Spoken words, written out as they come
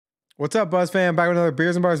What's up, Buzz fam? Back with another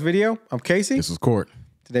Beers and Bars video. I'm Casey. This is Court.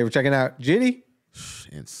 Today we're checking out JID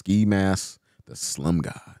And Ski Mask, the Slum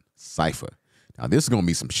God, Cypher. Now this is gonna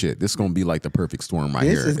be some shit. This is gonna be like the perfect storm right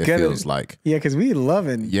here. It feels like. Yeah, because we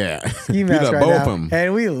loving Ski Mask we love right both now. of them.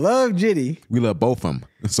 And we love JID. We love both of them.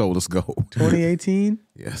 So let's go. 2018.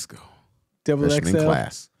 Yeah, let's go. Double Freshman XL.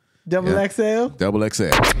 class. Double XL. Double XL.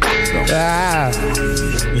 Let's go.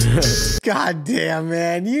 God damn,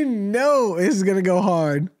 man. You know this is gonna go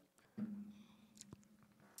hard.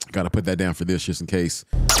 Gotta put that down for this just in case.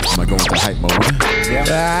 I'm gonna go into hype mode. Picture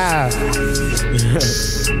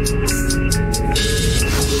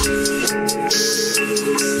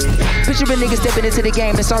a nigga stepping into the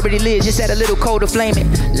game that's already lit, just add a little cold to flame it.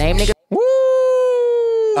 Lame nigga. Woo!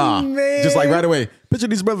 Man. Just like right away. Picture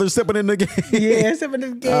these brothers stepping in the game. Yeah, stepping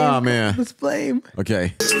in the game. Oh, man. Let's flame.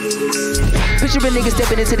 Okay. Picture a nigga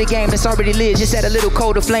stepping into the game that's already lit, just add a little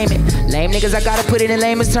cold to flame it. Lame niggas, I gotta put it in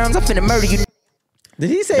lamest terms, I'm finna murder you. Did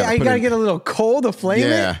he say I gotta get a little coal to flame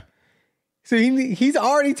it? So he's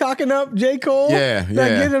already talking up J. Cole? Yeah.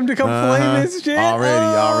 Get him to come flame this shit? Already.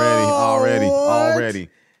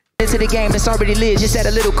 Into the game that's already lit, just add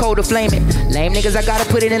a little cold to flame it. Lame niggas, I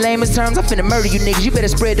gotta put it in lamest terms, I'm finna murder you niggas. You better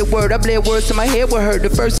spread the word. I bled words to my head, what hurt the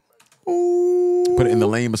first. Put it in the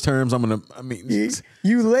lamest terms.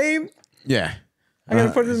 You lame? Yeah. I gotta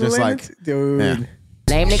put it in the lamest? Dude. Yeah.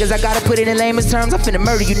 Lame niggas, I gotta put it in lamest terms, I'm finna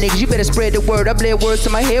murder you niggas. You better spread the word. I bled words to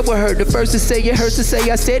my head, what hurt the first to say it hurts to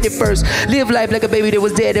say I said it first. Live life like a baby that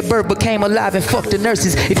was dead at birth, but came alive and fucked the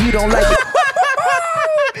nurses. If you don't like it.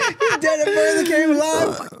 He's dead at birth and came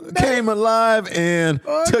alive. Came alive and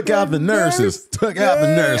took out the nurses. Took out the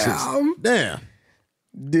nurses. Damn.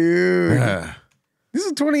 Dude. This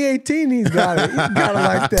is 2018. He's got it. He's got it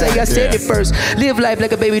like that. Say I said it first. Live life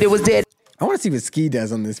like a baby that was dead. I want to see what Ski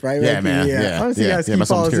does on this, right? Yeah, man. I want to see how Ski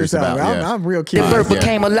follows this up. I'm real curious. The birth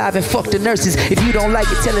became alive and fucked the nurses. If you don't like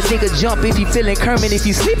it, tell a nigga jump. If you feeling Kermit, if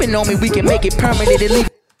you sleeping on me, we can make it permanent.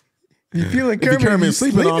 You feeling Kermit? You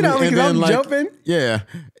sleeping on me because I'm jumping?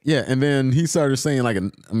 Yeah, and then he started saying like, I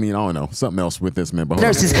don't know, something else with this, man.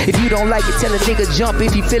 Nurses, if you don't like it, tell a nigga jump.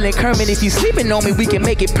 If you feeling Kermit, if you sleeping on me, we can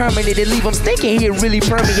make it permanent and leave them stinking here, really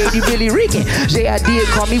permeate, he really reeking. J.I.D.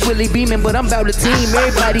 call me Willie Beeman, but I'm about the team,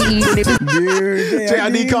 everybody eating it. Dude,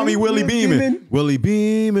 J.I.D. call me Willie Beeman. Willie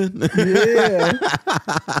Beeman. Yeah.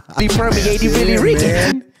 He permeate, he really reeking.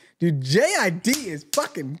 Man. Dude, J.I.D. is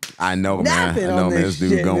fucking I know, man. This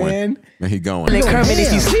dude shit, going. Man, he going. Kermit,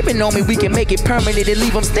 if you sleeping on me, we can make it permanent and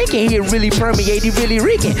leave them stinking here, really permeate, he really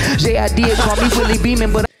reeking. J.I.D. call me Willie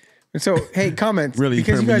Beeman, but so, hey, comments. Really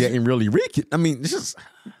permeating, really reeking. Just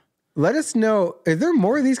let us know, is there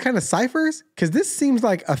more of these kind of ciphers? Because this seems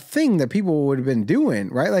like a thing that people would have been doing,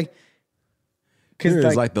 right? Like,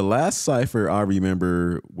 because like the last cipher I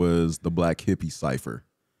remember was the Black Hippie cipher,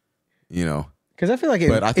 you know. Because I feel like,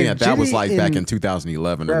 but I think that was like back in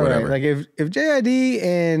 2011 or whatever. Like if JID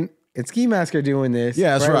and Ski Mask are doing this,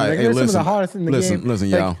 yeah, that's right. Like, hey, some of the hottest in the game. Listen,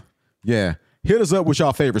 y'all. Yeah, hit us up with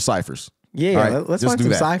y'all favorite ciphers. Yeah, right? let's find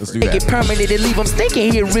some ciphers. Make it permanent and leave them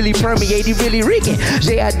stinking here, really permeate, he really reeking.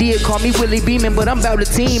 J.I.D. call me Willie Beeman, but I'm about the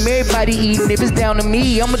team, everybody eating. If it's down to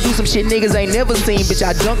me, I'ma do some shit niggas ain't never seen. Bitch,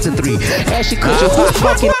 I dunked a 3. Ashley Kutcher, who's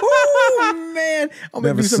fucking. Oh man, I'm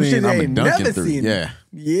gonna do some shit they ain't never seen. Yeah.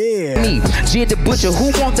 Me, JID the Butcher,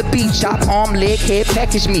 who want the beef? Chop, arm, leg, head,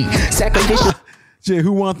 package me. Sacrificial. JID,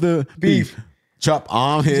 who want the beef? Chop,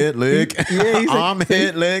 arm, head, leg. Arm,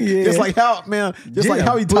 head, leg. Yeah. Just like how, man, like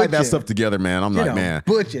how he tied that stuff together, man. I'm like, man.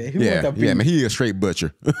 Butcher. Yeah, man, he a straight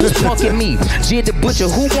butcher. Punkin' me, JID the Butcher,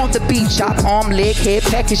 who want the beef? Chop, arm, leg, head,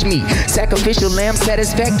 package me. Sacrificial lamb,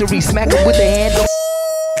 satisfactory. Smack him with the handle.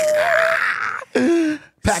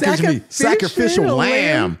 Package me. Sacrificial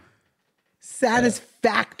lamb.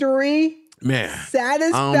 Satisfactory. Man,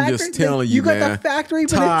 Satisfactory. I'm just telling you, man. You got the factory,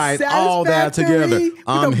 but tied it's all that together.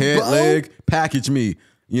 I'm head, leg, package me.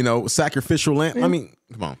 You know, sacrificial lamb. Come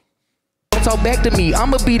on. Talk back to me,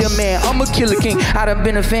 I'ma be the man, I'ma kill a king. I done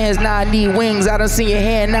been a fans, now I need wings. I done seen your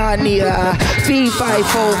hand, now I need a feed, fight,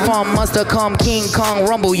 fold, fun, must come, King Kong,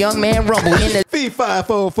 rumble, young man, rumble in the feed, 5,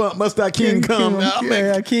 4, fun, must King come.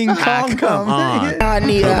 King Kong come. I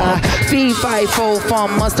need a feed, fight, fold,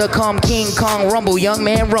 fun, must come, King Kong, rumble, young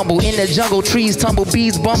man, rumble in the jungle, trees tumble,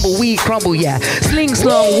 bees bumble, weed crumble, yeah. Sling,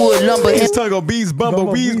 slung, wood, lumber, bees tumble, bees bumble,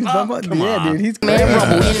 weeds bumble. Yeah, dude, he's man,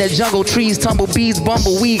 rumble in the jungle, trees tumble, bees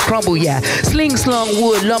bumble, weed crumble, yeah. Sling, slung,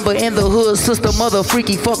 wood, lumber in the hood, sister, mother,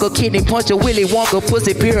 freaky, fucker, kidney puncher, Willy Wonka,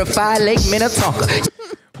 pussy, purify, Lake Minnetonka.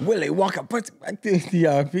 Willy Wonka, pussy,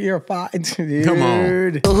 purify, dude. Come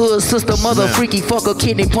on. The hood, sister, mother, freaky, fucker,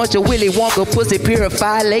 kidney puncher, Willy Wonka, pussy,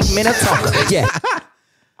 purify, Lake Minnetonka. Yeah.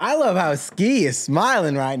 I love how Ski is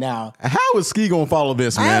smiling right now. How is Ski gonna follow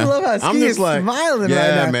this, man? I love how Ski is smiling right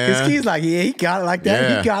now. Because Ski's like, yeah, he got it like that.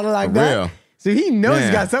 Yeah, he got it like that. real. So he knows he's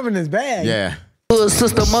got something in his bag. Yeah.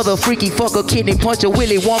 Sister, mother, freaky fucker, kidney puncher,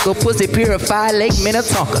 Willy Wonka, pussy purified, Lake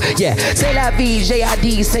Minnetonka. Yeah, say la vie,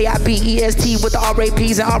 J.I.D, say I-B-E-S-T with the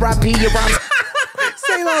R-A-Ps and R-I-P. Your rhymes.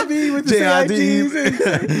 Say la vie with the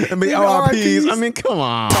J.I.D. I mean, R.I.Ps. I mean, come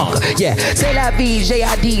on. Yeah, say la vie,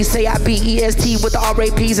 J.I.D, say I-B-E-S-T with the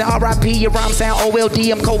R-A-Ps and R.I.P. Your rhyme sound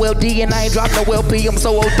O-L-D, I'm co-L-D, and I ain't drop no L-P. I'm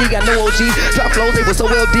so O-D, got no O-G. Drop flows, they was so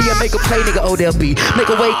L-D, and make a play, nigga, O-L-B. Make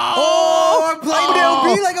a wait. Oh, I'm playing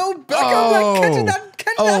L-B like, oh, Beckham, like, catching that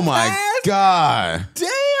my pass. God.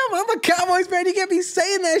 Damn, I'm a Cowboys fan. You can't be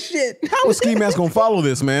saying that shit. How is Ski Mask gonna follow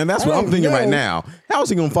this, man? That's what I'm thinking right now. How is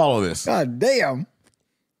he gonna follow this? God damn.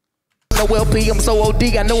 No LP, I'm so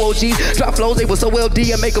OD, got no OG. Drop flows, they were so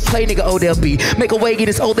LD, I make a play, nigga, OLB. Make a way, get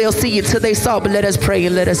this O, they'll see it till they saw, but let us pray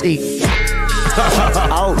and let us eat.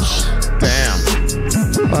 Ouch. Damn.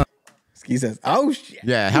 Ski says, oh shit.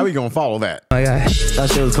 Yeah, how we gonna follow that? Oh my God.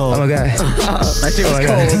 That shit was cold. Oh my God. That shit was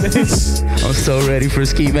cold. I'm so ready for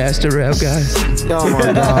Ski Master rap, guys. Oh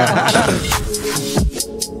my God.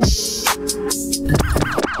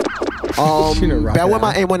 Bear with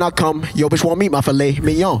my aim when I come. Yo, bitch, want meet my filet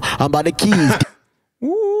mignon. I'm by the keys.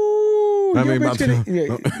 Ooh, your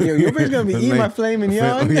bitch gonna be eating my flaming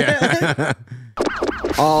young. Yeah.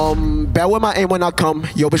 Bear with my aim when I come.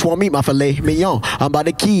 Yo, bitch, want meet my filet mignon. I'm by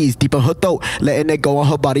the keys, deep in her throat, letting it go on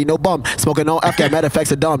her body, no bum. Smoking on Afghan, matter of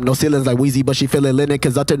facts are dumb. No ceilings like Wheezy, but she feeling linen.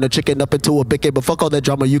 Cause I turned the chicken up into a bicket. But fuck all that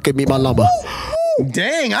drama, you can meet my lumber.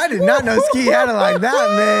 Dang, I did not know Ski had it like that,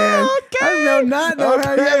 man. I did not know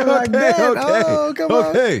how he had it like that. Oh, come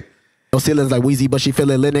on. No ceilings like Wheezy, but she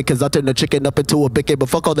feeling linen. Cause I turned the chicken up into a bicket. But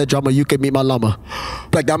fuck all that drama, you can meet my llama.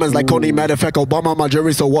 Black diamonds like Coney, matter of fact, Obama, my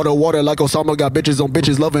jury. So water like Osama. Got bitches on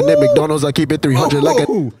bitches, loving it. McDonald's, I keep it 300 like a...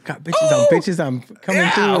 Got bitches on bitches, I'm coming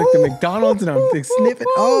through like the McDonald's and I'm sniffing.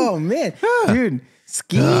 Oh, man. Dude,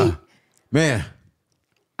 Ski. Man.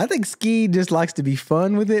 I think Ski just likes to be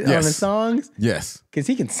fun with it on his songs. Yes. Because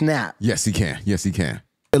he can snap. Yes, he can. Yes, he can.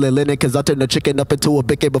 Linen, cause I turned the chicken up into a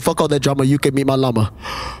bicket. But fuck all that drama, you can meet my llama.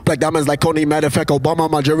 Black diamonds like Coney, matter of fact, Obama,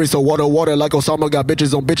 my jury. So water like Osama. Got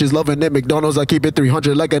bitches on bitches, loving it. McDonald's, I keep it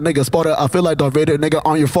 300 like a nigga spotter. I feel like Darth Vader, nigga,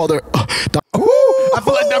 on your father. I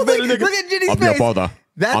feel like Darth Vader, nigga. Look at Ginny's I'm face. your father.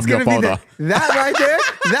 That's I'm your father. That right there.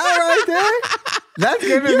 That right there. That's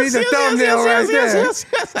going to be the thumbnail right there.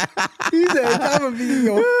 He said, I'm going to be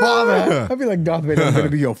your father. I feel like Darth Vader, I'm going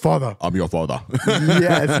to be your father. I'm your father.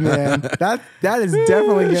 Yes, man. That is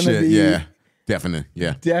definitely going to be. Yeah. Definitely,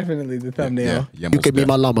 yeah. Definitely the thumbnail. You can be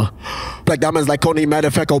my llama. Black diamonds like Coney, matter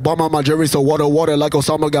of fact, Obama, my jury. So water like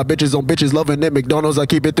Osama. Got bitches on bitches, loving it. McDonald's, I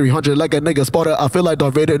keep it 300 like a nigga spotter. I feel like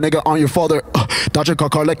Darth Vader, nigga, on your father. Dodge your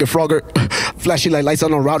car like a Frogger. Flashy like lights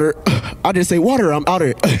on a router. I just say water, I'm out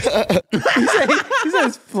it. He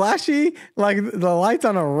says flashy like the lights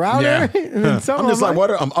on a router. Yeah. And then I'm just like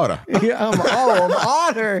water, I'm outer. Yeah, I'm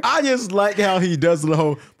outer. I just like how he does the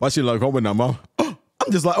whole, why she like, oh,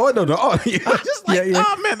 I'm just like, oh, no. Oh, just like,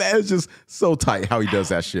 oh, man, that is just so tight how he does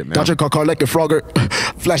that shit, man. Dodge your car like a Frogger.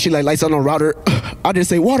 Flashy like lights on a router. I just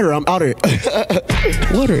say water, I'm out it.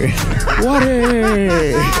 Water.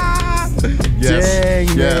 Dang,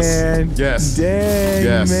 yes, man. yes, Dang,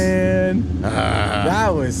 yes. man. That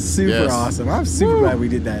was super awesome. I'm super glad we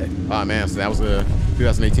did that. Oh, man, so that was a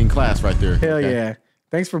 2018 class right there. Hell yeah.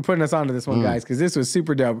 Thanks for putting us onto this one, guys, because this was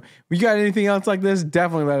super dope. We got anything else like this?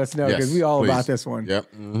 Definitely let us know, because we all about this one. Yep.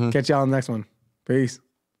 Catch y'all on the next one. Peace.